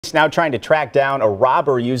He's now trying to track down a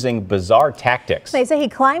robber using bizarre tactics. They say he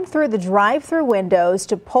climbed through the drive-thru windows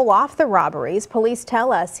to pull off the robberies. Police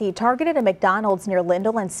tell us he targeted a McDonald's near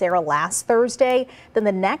Lindell and Sarah last Thursday. Then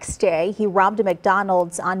the next day, he robbed a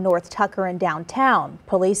McDonald's on North Tucker in downtown.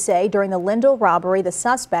 Police say during the Lindell robbery, the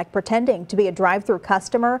suspect, pretending to be a drive-thru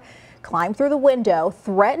customer, climbed through the window,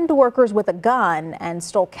 threatened workers with a gun, and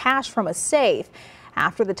stole cash from a safe.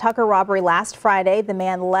 After the Tucker robbery last Friday, the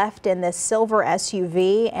man left in this silver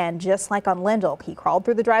SUV, and just like on Lindell, he crawled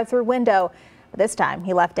through the drive-thru window. But this time,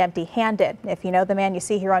 he left empty-handed. If you know the man you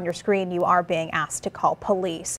see here on your screen, you are being asked to call police.